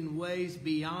used in ways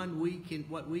beyond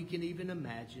what we can even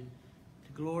imagine,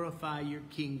 to glorify your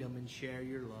kingdom and share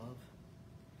your love.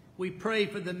 We pray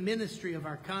for the ministry of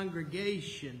our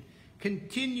congregation.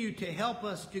 Continue to help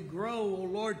us to grow, O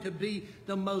Lord, to be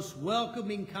the most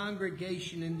welcoming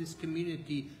congregation in this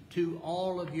community to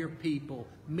all of your people,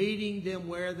 meeting them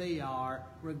where they are,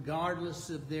 regardless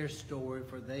of their story,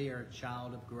 for they are a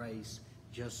child of grace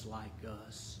just like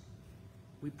us.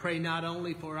 We pray not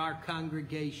only for our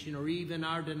congregation or even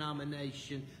our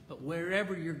denomination, but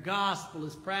wherever your gospel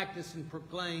is practiced and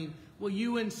proclaimed, will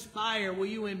you inspire, will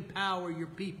you empower your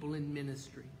people in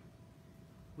ministry?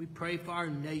 We pray for our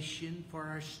nation, for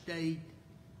our state,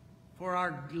 for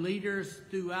our leaders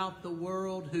throughout the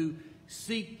world who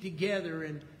seek together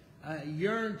and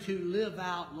yearn to live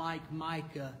out like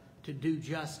Micah, to do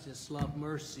justice, love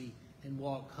mercy, and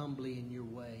walk humbly in your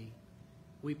way.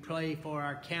 We pray for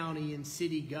our county and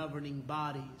city governing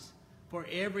bodies, for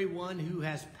everyone who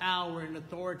has power and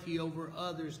authority over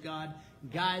others. God,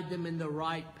 guide them in the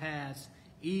right paths,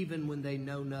 even when they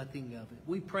know nothing of it.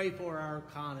 We pray for our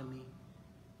economy.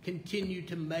 Continue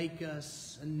to make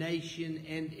us a nation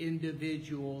and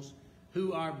individuals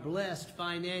who are blessed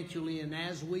financially, and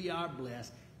as we are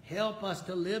blessed, help us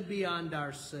to live beyond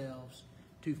ourselves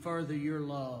to further your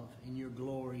love and your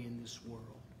glory in this world.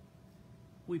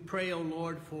 We pray, O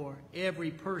Lord, for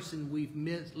every person we've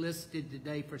listed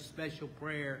today for special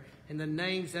prayer and the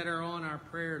names that are on our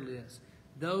prayer list,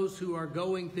 those who are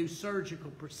going through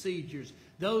surgical procedures,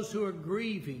 those who are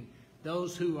grieving,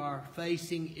 those who are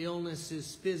facing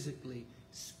illnesses physically,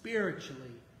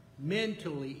 spiritually,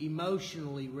 mentally,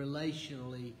 emotionally,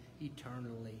 relationally,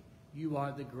 eternally. You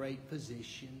are the great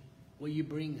physician. Will you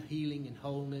bring healing and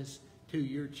wholeness to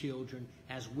your children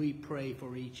as we pray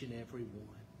for each and every one?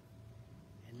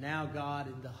 And now, God,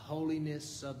 in the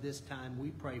holiness of this time, we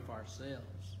pray for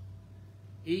ourselves.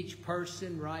 Each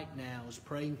person right now is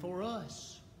praying for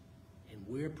us, and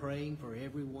we're praying for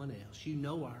everyone else. You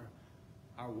know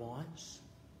our wants.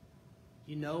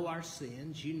 You know our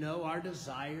sins. You know our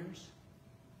desires.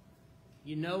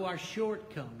 You know our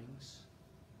shortcomings.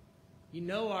 You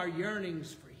know our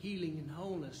yearnings for healing and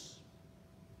wholeness.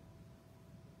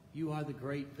 You are the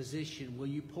great physician. Will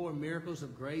you pour miracles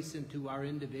of grace into our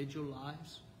individual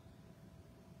lives?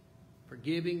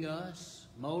 Forgiving us,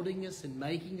 molding us, and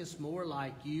making us more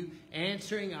like you,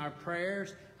 answering our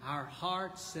prayers, our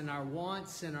hearts, and our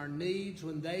wants, and our needs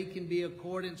when they can be in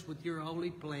accordance with your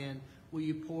holy plan. Will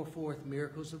you pour forth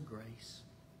miracles of grace?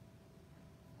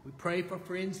 We pray for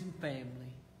friends and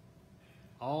family,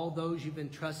 all those you've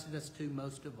entrusted us to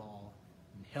most of all,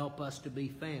 and help us to be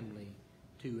family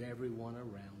to everyone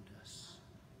around us.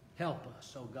 Help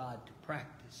us, oh God, to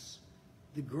practice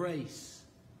the grace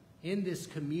in this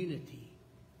community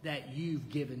that you've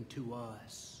given to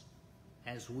us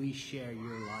as we share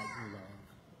your light and love.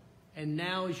 And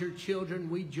now, as your children,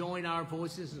 we join our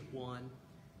voices as one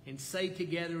and say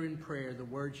together in prayer the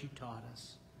words you taught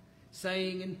us,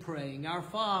 saying and praying, Our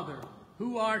Father,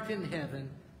 who art in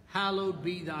heaven, hallowed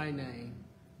be thy name.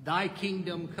 Thy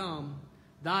kingdom come,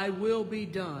 thy will be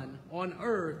done on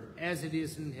earth as it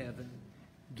is in heaven.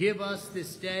 Give us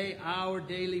this day our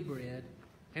daily bread,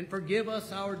 and forgive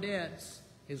us our debts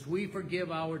as we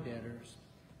forgive our debtors.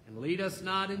 And lead us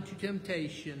not into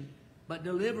temptation, but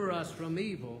deliver us from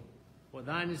evil. For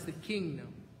thine is the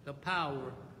kingdom, the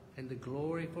power, and the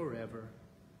glory forever.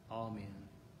 Amen.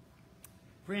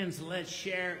 Friends, let's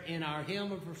share in our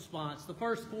hymn of response the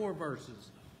first 4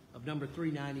 verses of number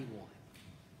 391.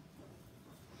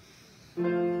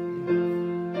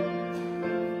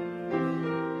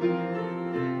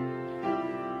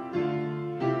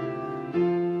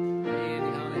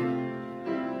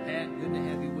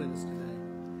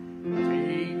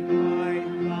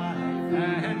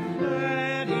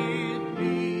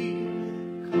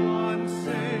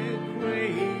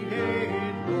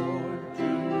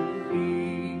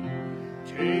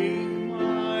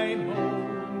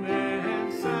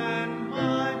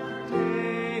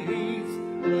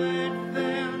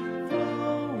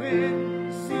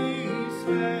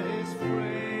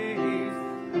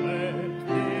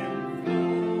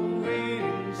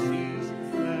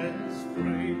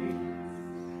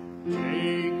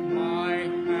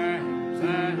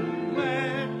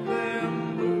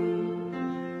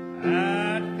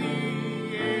 At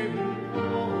the end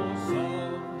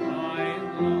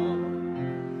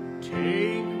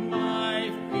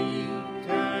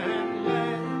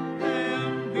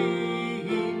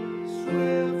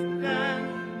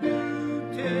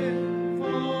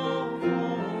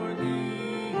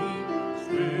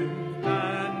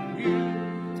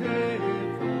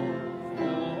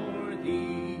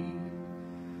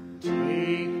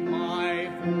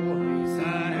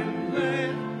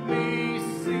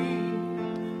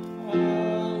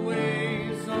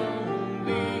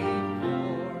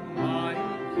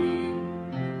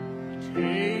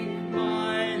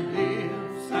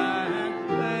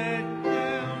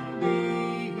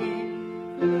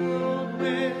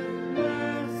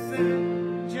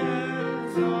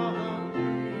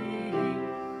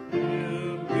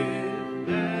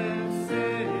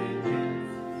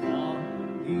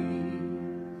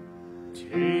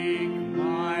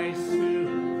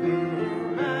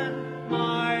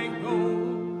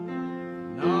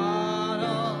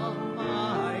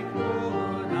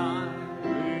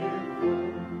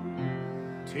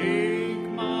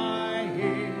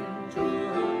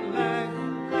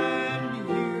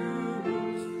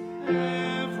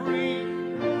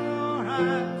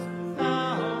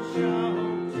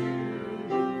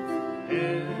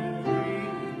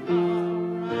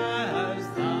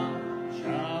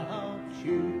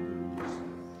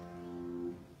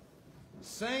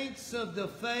Saints of the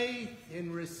faith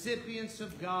and recipients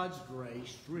of God's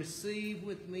grace, receive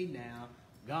with me now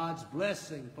God's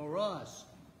blessing for us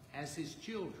as His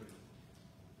children.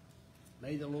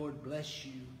 May the Lord bless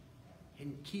you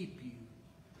and keep you.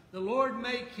 The Lord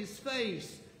make His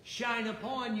face shine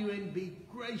upon you and be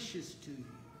gracious to you.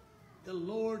 The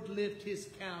Lord lift His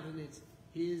countenance,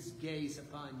 His gaze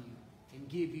upon you, and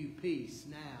give you peace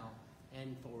now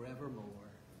and forevermore.